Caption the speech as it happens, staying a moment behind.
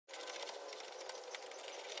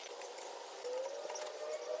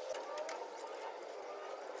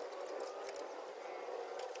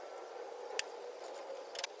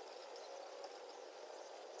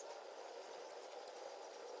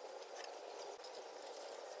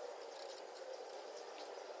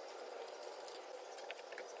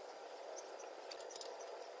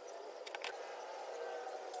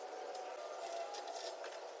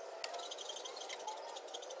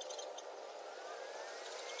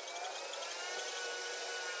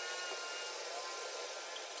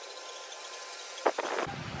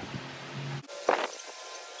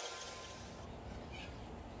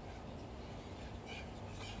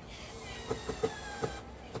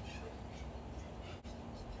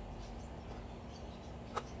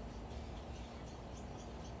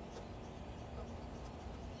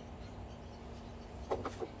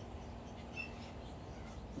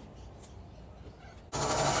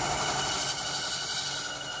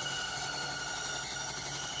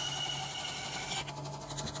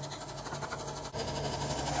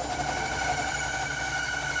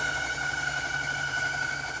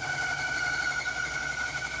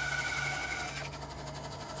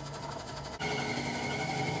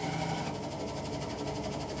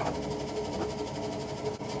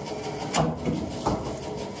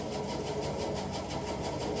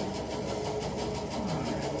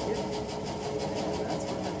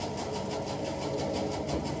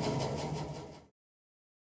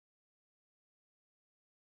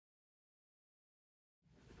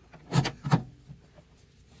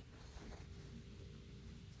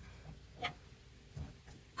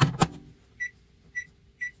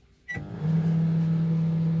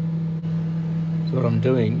So what I'm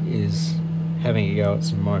doing is having a go at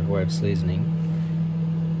some microwave seasoning.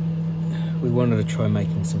 We wanted to try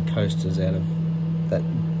making some coasters out of that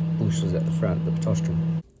bushes at the front, the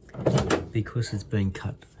Pittosporum. Because it's been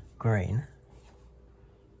cut green,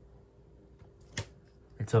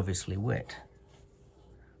 it's obviously wet.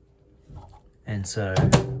 And so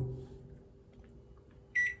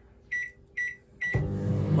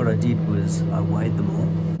what I did was I weighed them all,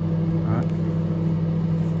 right?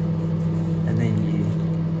 And then you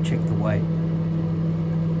check the weight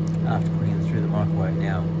after putting them through the microwave.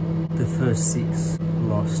 Now, the first 6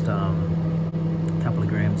 lost a couple of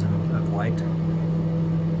grams of weight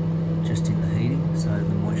just in the heating, so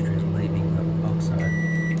the moisture is leaving the oxide.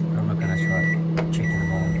 I'm not going to try checking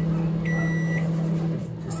them all.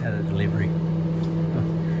 Just out of delivery.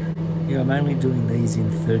 Yeah, I'm only doing these in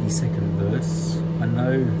 30-second bursts. I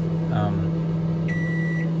know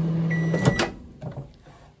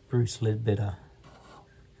Bruce Ledbetter,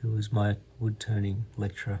 who was my wood turning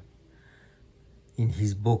lecturer, in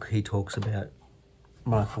his book he talks about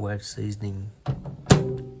microwave seasoning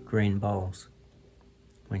green bowls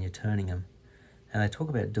when you're turning them, and they talk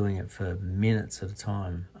about doing it for minutes at a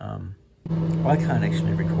time. I can't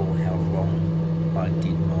actually recall how long I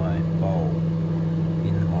did my bowl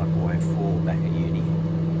in the microwave for back at uni.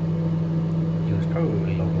 It was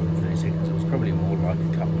probably longer than 30 seconds. It was probably more like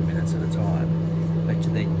a couple of minutes at a time.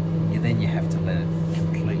 But then you have to let it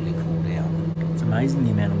completely cool down. It's amazing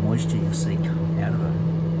the amount of moisture you'll see come out of them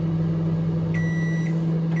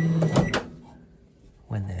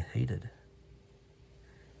when they're heated.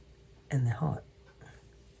 And they're hot.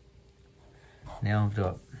 Now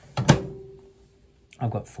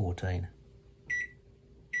I've got 14.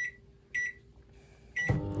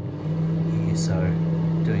 So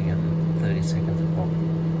doing it in 30 seconds a pop.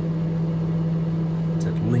 It's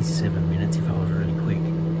at least 7 minutes if I was really quick,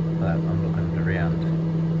 but I'm looking at around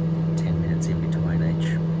 10 minutes in between each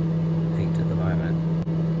heat at the moment.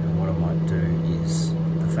 And what I might do is,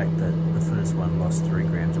 the fact that the first one lost 3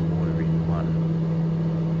 grams of water in one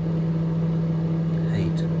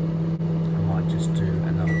heat, I might just do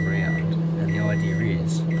another round. And the idea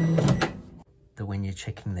is that when you're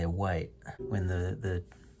checking their weight, when the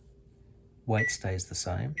weight stays the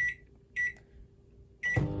same,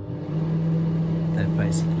 they've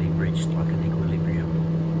basically reached like an equilibrium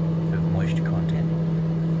of moisture content.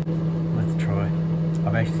 Worth a try.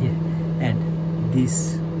 I've actually, and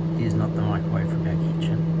this is not the microwave from our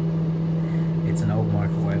kitchen. It's an old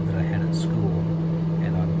microwave that I had at school,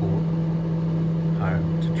 and I bought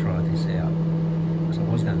home to try this out. So I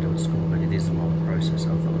was going to do it at school, but it is a long process. So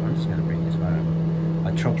I thought, I'm just going to bring this home.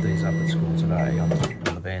 I chopped these up at school today on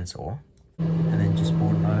the bandsaw, and then just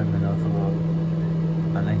brought them home, and I thought, well,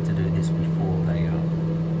 I need to do this before they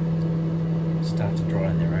start to dry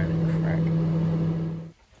on their own and crack.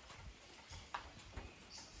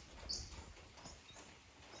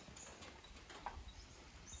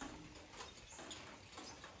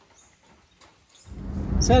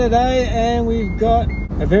 Saturday, and we've got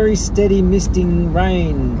a very steady misting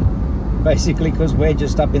rain, basically because we're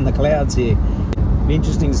just up in the clouds here. It'll be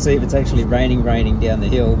interesting to see if it's actually raining down the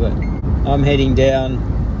hill, but I'm heading down.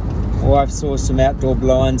 My wife saw some outdoor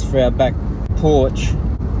blinds for our back porch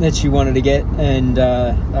that she wanted to get, and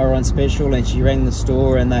they were on special, and she rang the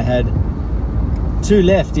store and they had 2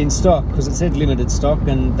 left in stock because it said limited stock,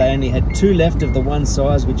 and they only had 2 left of the one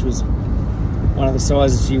size, which was one of the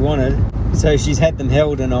sizes she wanted. So she's had them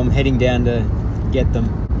held, and I'm heading down to get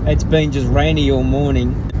them. It's been just rainy all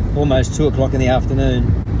morning, almost 2 o'clock in the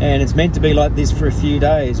afternoon, and it's meant to be like this for a few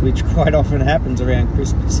days, which quite often happens around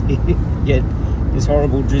Christmas. You get this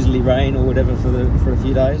horrible drizzly rain or whatever for a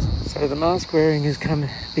few days. So the mask wearing is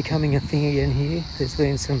becoming a thing again here. There's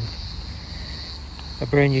been a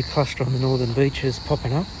brand new cluster on the northern beaches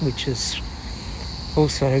popping up, which has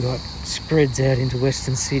also got spreads out into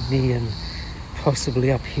Western Sydney and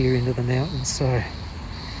possibly up here into the mountains. So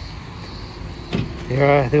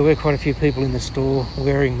there were quite a few people in the store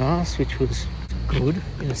wearing masks, which was good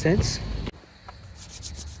in a sense.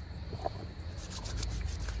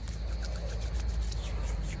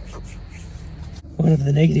 One of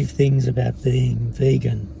the negative things about being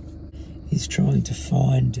vegan is trying to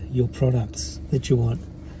find your products that you want.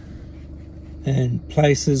 And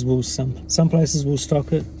places will, some places will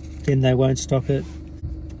stock it, then they won't stock it.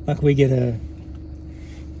 Like we get a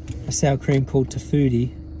sour cream called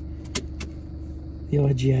Tafudi. The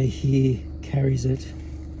IGA here carries it,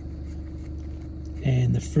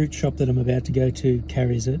 and the fruit shop that I'm about to go to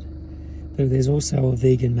carries it. But there's also a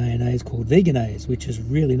vegan mayonnaise called Vegenaise, which is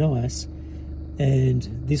really nice, And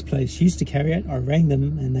this place used to carry it. I rang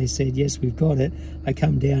them and they said, yes, we've got it. I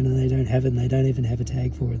come down and they don't have it, and they don't even have a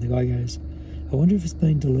tag for it. The guy goes, I wonder if it's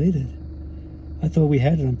been deleted. I thought we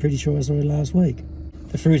had it. I'm pretty sure I saw it last week.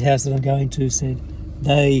 The fruit house that I'm going to said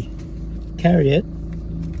they carry it,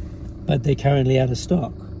 but they're currently out of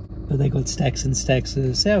stock. But they got stacks and stacks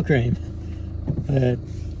of sour cream. But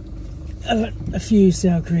I've got a few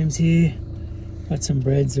sour creams here. Got some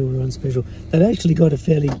breads that were on special. They've actually got a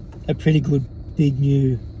pretty good big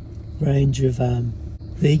new range of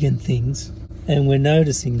vegan things, and we're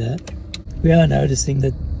noticing that. We are noticing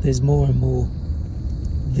that there's more and more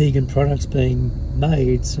vegan products being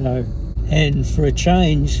made. So, and for a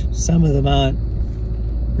change, some of them aren't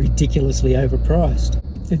ridiculously overpriced.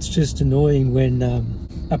 It's just annoying when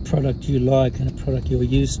a product you like and a product you're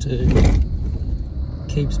used to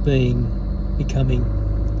keeps becoming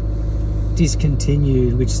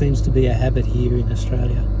discontinued, which seems to be a habit here in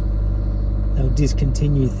Australia. They'll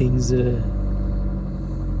discontinue things that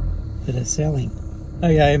are selling.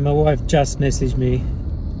 Okay, my wife just messaged me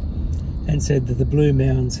and said that the Blue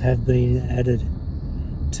Mounds have been added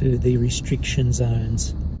to the restriction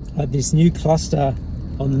zones. Like this new cluster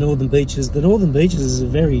on the Northern Beaches. The Northern Beaches is a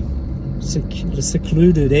very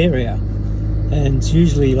secluded area, and it's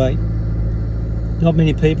usually like not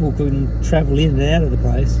many people can travel in and out of the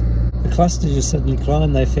place. The cluster just suddenly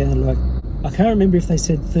climbed. They found, like, I can't remember if they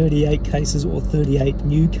said 38 cases or 38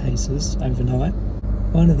 new cases overnight.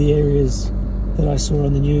 One of the areas that I saw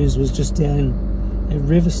on the news was just down at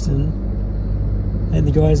Riverstone, and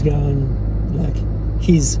the guy's going, like,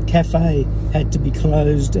 his cafe had to be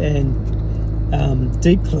closed and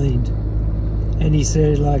deep cleaned. And he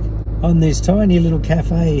said, like, on this tiny little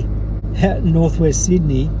cafe out in northwest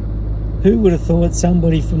Sydney, who would have thought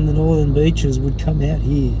somebody from the Northern Beaches would come out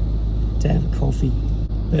here to have a coffee?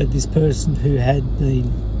 But this person who had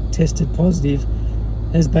been tested positive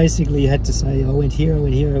has basically had to say, I went here, I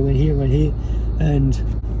went here, I went here, I went here. And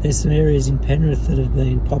there's some areas in Penrith that have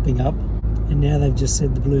been popping up, and now they've just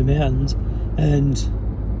said the Blue Mountains. And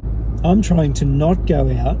I'm trying to not go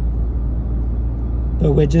out,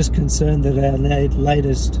 but we're just concerned that our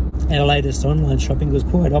latest online shopping, because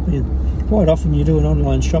quite often you do an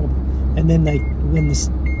online shop, and then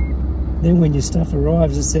when your stuff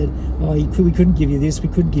arrives, it said, oh, we couldn't give you this, we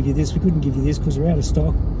couldn't give you this, we couldn't give you this because we're out of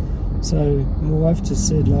stock. So my wife just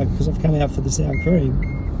said, like, because I've come out for the sour cream,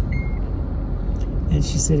 and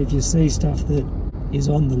she said, if you see stuff that is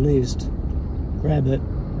on the list, grab it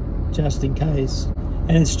just in case.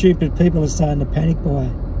 And it's stupid, people are starting to panic buy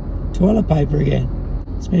toilet paper again,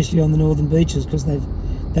 especially on the Northern Beaches, because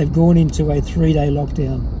they've gone into a 3-day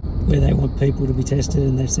lockdown where they want people to be tested,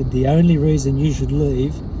 and they've said the only reason you should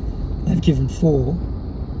leave, they've given 4.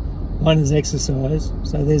 One is exercise,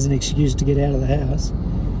 so there's an excuse to get out of the house.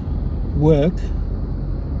 Work,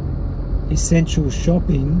 essential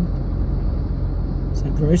shopping, so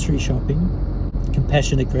grocery shopping,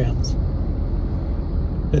 compassionate grounds.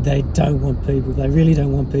 But they don't want people, they really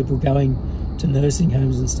don't want people going to nursing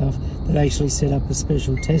homes and stuff. They've actually set up a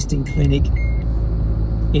special testing clinic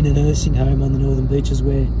in a nursing home on the Northern Beaches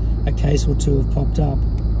where a case or 2 have popped up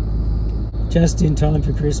just in time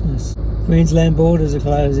for Christmas. Queensland borders are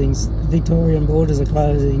closing, Victorian borders are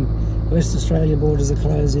closing, West Australia borders are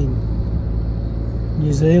closing,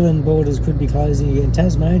 New Zealand borders could be closing again,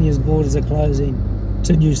 Tasmania's borders are closing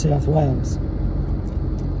to New South Wales.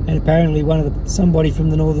 And apparently somebody from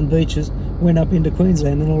the Northern Beaches went up into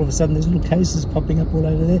Queensland, and all of a sudden there's little cases popping up all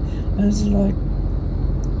over there, and it's like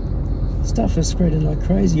stuff is spreading like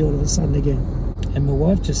crazy all of a sudden again. And my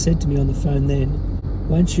wife just said to me on the phone then,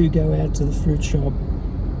 once you go out to the fruit shop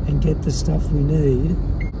and get the stuff we need,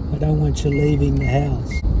 I don't want you leaving the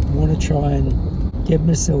house. I want to try and get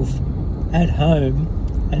myself at home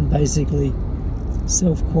and basically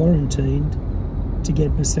self-quarantined to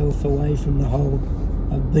get myself away from the whole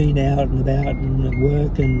of being out and about and at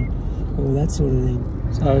work and all that sort of thing.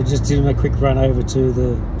 So I just did a quick run over to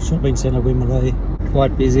the shopping centre, Wimmera.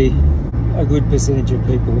 Quite busy. A good percentage of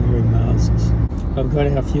people wearing masks. I've got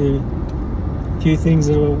a few things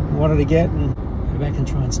that I wanted to get and go back and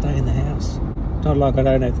try and stay in the house. Not like I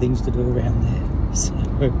don't have things to do around there, so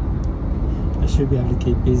I should be able to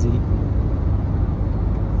keep busy.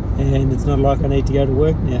 And it's not like I need to go to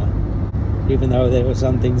work now, even though there were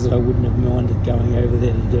some things that I wouldn't have minded going over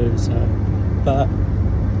there to do. So, but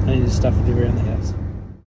I need stuff to do around the house.